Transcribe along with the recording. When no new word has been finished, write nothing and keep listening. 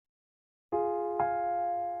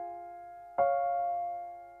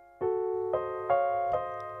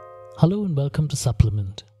Hello and welcome to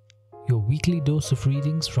Supplement, your weekly dose of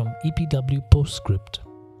readings from EPW Postscript.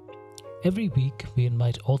 Every week, we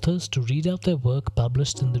invite authors to read out their work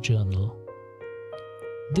published in the journal.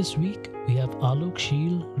 This week, we have Alok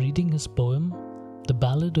Sheel reading his poem, The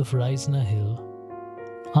Ballad of Raisina Hill.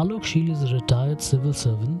 Alok Sheel is a retired civil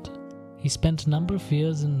servant. He spent a number of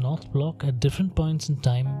years in North Block at different points in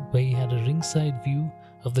time where he had a ringside view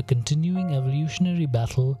of the continuing evolutionary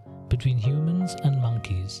battle between humans and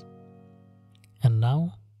monkeys. And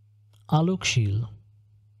now, Alok Sheel.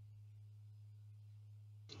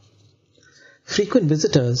 Frequent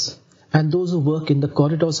visitors and those who work in the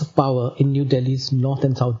corridors of power in New Delhi's North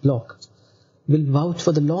and South Block will vouch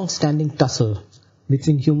for the long-standing tussle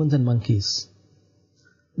between humans and monkeys.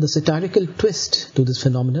 The satirical twist to this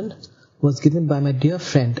phenomenon was given by my dear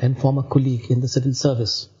friend and former colleague in the civil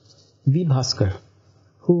service, V. Bhaskar,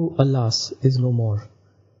 who, alas, is no more.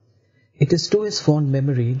 It is to his fond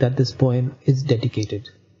memory that this poem is dedicated.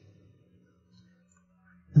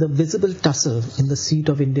 The visible tussle in the seat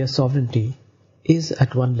of India's sovereignty is,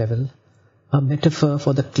 at one level, a metaphor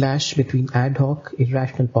for the clash between ad hoc,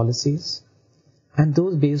 irrational policies and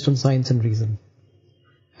those based on science and reason.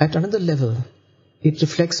 At another level, it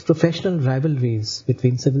reflects professional rivalries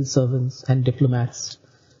between civil servants and diplomats,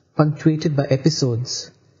 punctuated by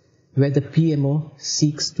episodes where the PMO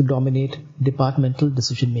seeks to dominate departmental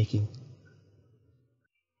decision-making.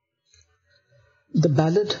 The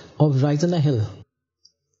Ballad of Raisina Hill.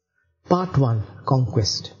 Part 1.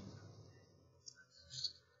 Conquest.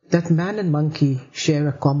 That man and monkey share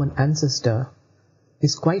a common ancestor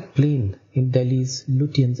is quite plain in Delhi's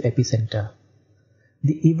Lutyens' epicenter.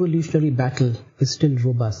 The evolutionary battle is still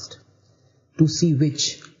robust, to see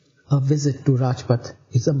which a visit to Rajpath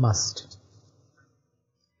is a must.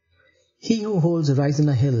 He who holds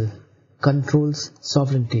Raisina Hill controls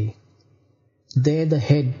sovereignty. There the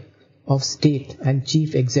head of state and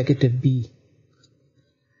chief executive be.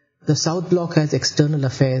 The South Block has external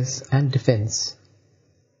affairs and defense.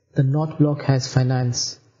 The North Block has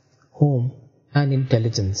finance, home and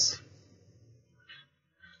intelligence.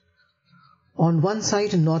 On one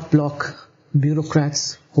side, North Block,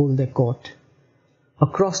 bureaucrats hold their court.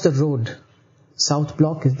 Across the road, South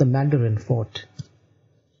Block is the Mandarin fort.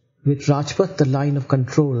 With Rajpath the line of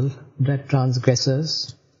control that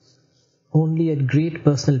transgressors only at great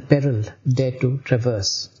personal peril dare to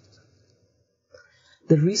traverse.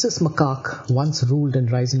 The rhesus macaque once ruled in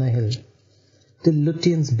Raisina Hill, till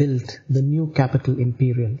Lutyens built the new capital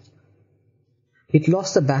imperial. It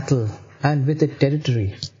lost the battle and with it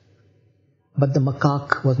territory, but the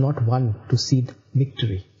macaque was not one to cede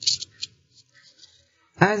victory.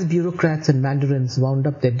 As bureaucrats and mandarins wound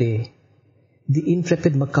up their day, the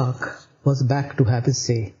intrepid macaque was back to have his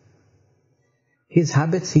say. His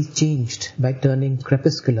habits he changed by turning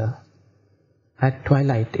crepuscular. At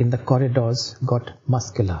twilight in the corridors got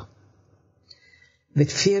muscular.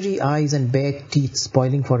 With fiery eyes and bare teeth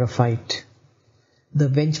spoiling for a fight, the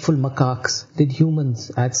vengeful macaques did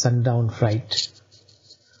humans at sundown fright.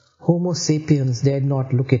 Homo sapiens dared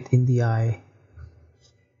not look it in the eye.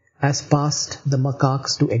 As passed the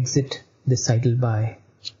macaques to exit, they sidled by.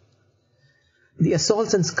 The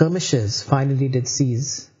assaults and skirmishes finally did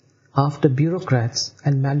cease, after bureaucrats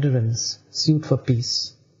and mandarins sued for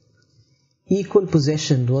peace. Equal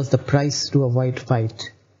possession was the price to avoid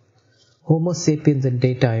fight. Homo sapiens in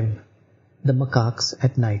daytime, the macaques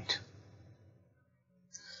at night.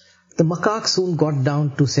 The macaques soon got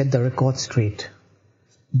down to set the record straight.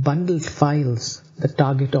 Bundled files, the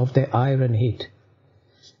target of their ire and hate.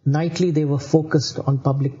 Nightly they were focused on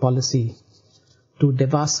public policy to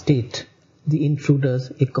devastate the intruder's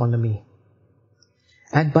economy.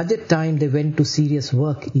 At budget time they went to serious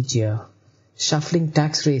work each year, shuffling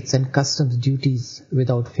tax rates and customs duties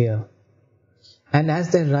without fear. And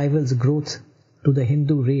as their rivals' growth to the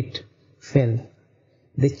Hindu rate fell,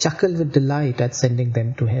 they chuckled with delight at sending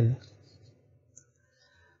them to hell.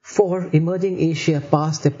 For emerging Asia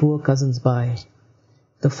passed their poor cousins by.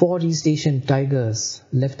 The 4 East Asian tigers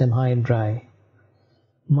left them high and dry.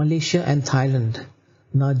 Malaysia and Thailand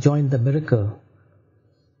now joined the miracle,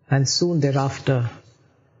 and soon thereafter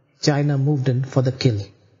China moved in for the kill.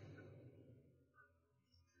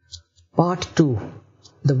 Part 2.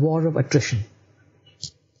 The War of Attrition.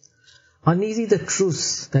 Uneasy the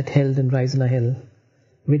truce that held in Raisina Hill,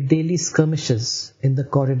 with daily skirmishes in the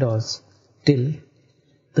corridors, till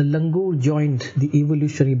the langur joined the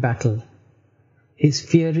evolutionary battle, his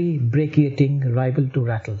fiery brachiating rival to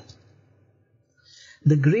rattle.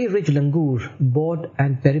 The grey ridge langur, bored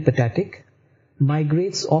and peripatetic,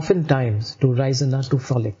 migrates oftentimes to Raisina to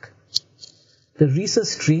frolic. The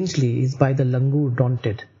rhesus strangely is by the langur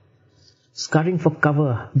daunted, scurrying for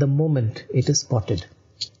cover the moment it is spotted.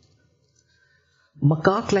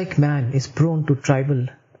 Macaque like man is prone to tribal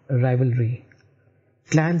rivalry.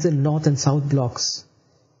 Clans in north and south blocks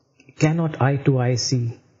cannot eye to eye see.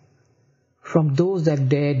 From those that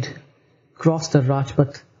dared cross the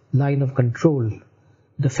Rajpat line of control,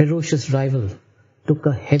 the ferocious rival took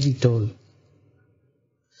a heavy toll.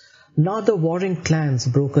 Now the warring clans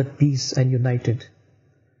brokered peace and united.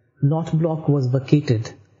 North block was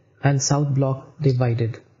vacated and south block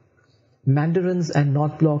divided. Mandarins and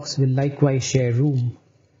north blocks will likewise share room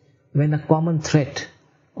when a common threat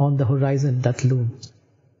on the horizon doth loom.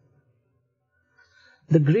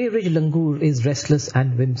 The grey ridge langur is restless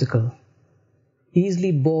and whimsical,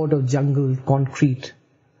 easily bored of jungle, concrete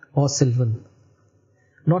or sylvan.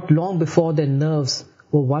 Not long before their nerves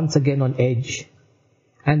were once again on edge,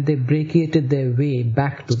 and they brachiated their way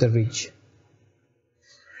back to the ridge.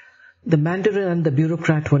 The mandarin and the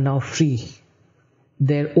bureaucrat were now free,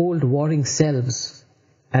 their old warring selves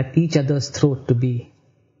at each other's throat to be.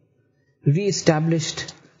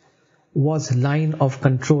 Re-established was line of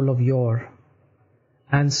control of yore,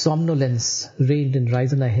 and somnolence reigned in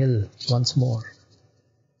Raisina Hill once more.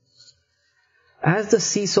 As the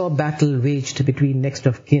seesaw battle waged between next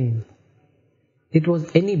of kin, it was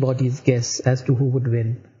anybody's guess as to who would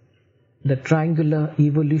win, the triangular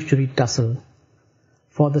evolutionary tussle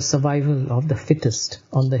for the survival of the fittest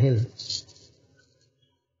on the hill.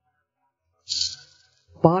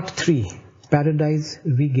 Part 3. Paradise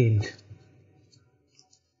Regained.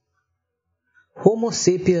 Homo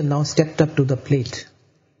sapien now stepped up to the plate,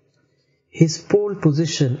 his pole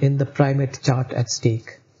position in the primate chart at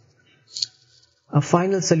stake. A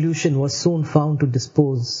final solution was soon found to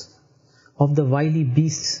dispose of the wily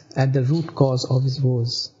beasts at the root cause of his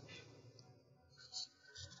woes.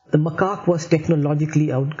 The macaque was technologically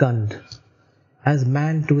outgunned, as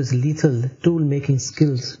man to his lethal tool-making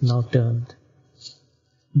skills now turned.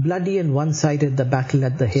 Bloody and one-sided the battle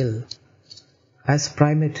at the hill, as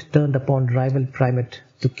primate turned upon rival primate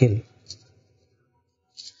to kill.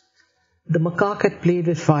 The macaque had played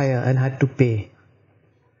with fire and had to pay.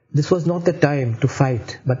 This was not the time to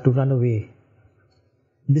fight, but to run away.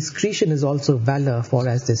 Discretion is also valor, for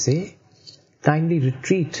as they say, timely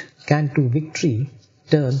retreat can to victory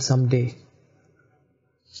turn some day.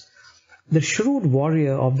 The shrewd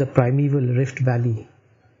warrior of the primeval Rift Valley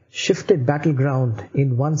shifted battleground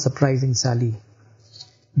in one surprising sally,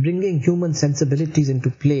 bringing human sensibilities into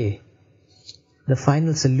play. The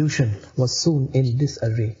final solution was soon in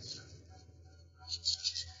disarray.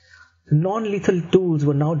 Non-lethal tools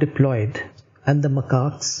were now deployed, and the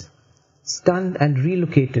macaques, stunned and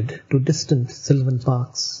relocated to distant sylvan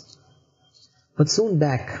parks. But soon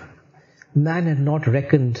back, man had not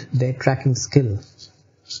reckoned their tracking skill.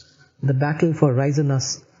 The battle for Raisina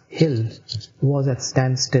Hill was at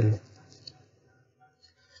standstill.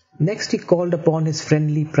 Next he called upon his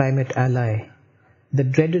friendly primate ally, the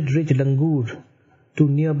dreaded ridge langur, to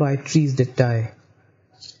nearby trees did tie.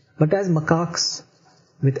 But as macaques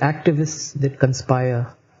with activists did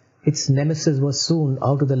conspire, its nemesis was soon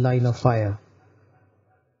out of the line of fire.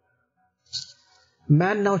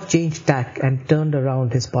 Man now changed tack and turned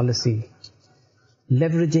around his policy,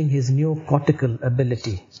 leveraging his new cortical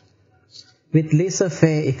ability. With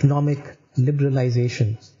laissez-faire economic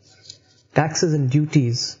liberalization, taxes and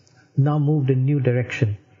duties now moved in new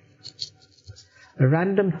direction. A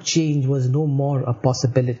random change was no more a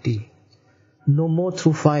possibility. No more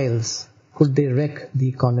through files could they wreck the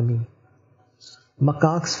economy.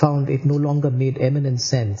 Macaques found it no longer made eminent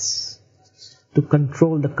sense to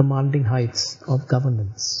control the commanding heights of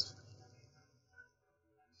governance.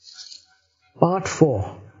 Part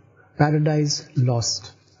 4. Paradise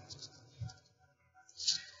Lost.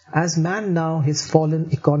 As man now his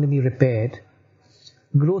fallen economy repaired,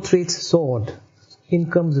 growth rates soared,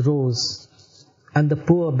 incomes rose, and the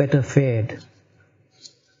poor better fared.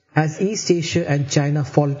 As East Asia and China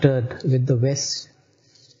faltered with the West,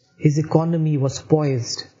 his economy was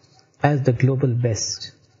poised as the global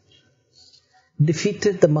best.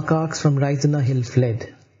 Defeated, the macaques from Raisina Hill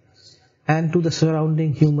fled, and to the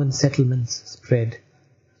surrounding human settlements spread.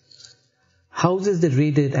 Houses they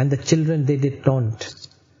raided and the children they did taunt.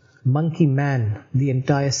 Monkey man the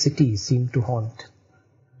entire city seemed to haunt.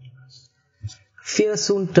 Fear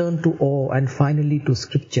soon turned to awe and finally to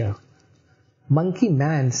scripture. Monkey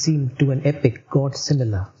man seemed to an epic god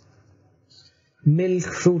similar. Milk,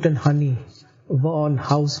 fruit and honey were on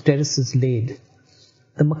house terraces laid.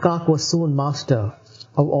 The macaque was soon master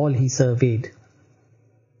of all he surveyed.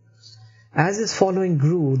 As his following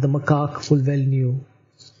grew, the macaque full well knew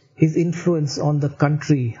his influence on the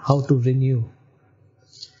country how to renew.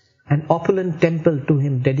 an opulent temple to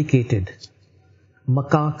him dedicated.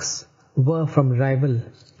 Macaques were from rival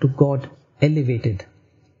to God elevated.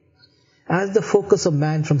 As the focus of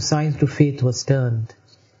man from science to faith was turned,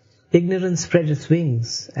 ignorance spread its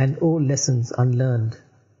wings and old lessons unlearned.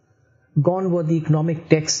 Gone were the economic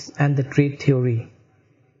texts and the trade theory.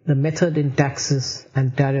 The method in taxes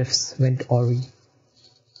and tariffs went awry.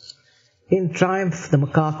 In triumph, the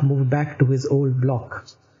macaque moved back to his old block.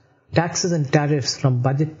 Taxes and tariffs from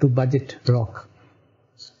budget to budget rock.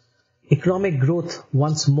 Economic growth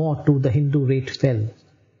once more to the Hindu rate fell,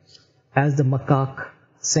 as the macaque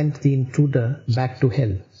sent the intruder back to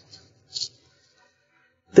hell.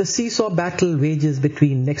 The seesaw battle wages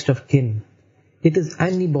between next of kin. It is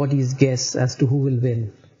anybody's guess as to who will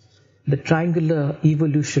win. The triangular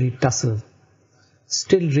evolutionary tussle,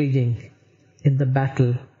 still raging in the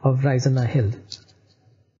Battle of Raisina Hill.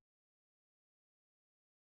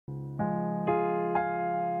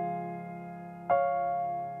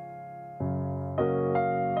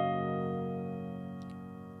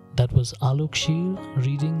 That was Alok Sheel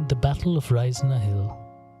reading The Battle of Raisina Hill.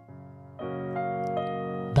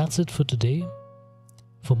 That's it for today.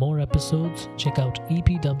 For more episodes, check out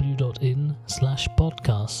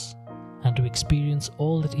epw.in/podcasts, and to experience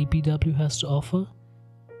all that EPW has to offer,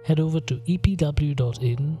 head over to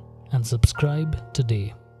epw.in and subscribe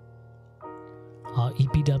today. Our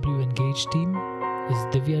EPW Engage team is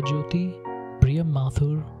Divya Jyoti, Priyam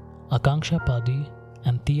Mathur, Akanksha Padi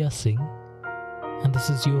and Tia Singh. And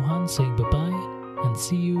this is Johan saying bye-bye and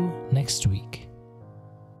see you next week.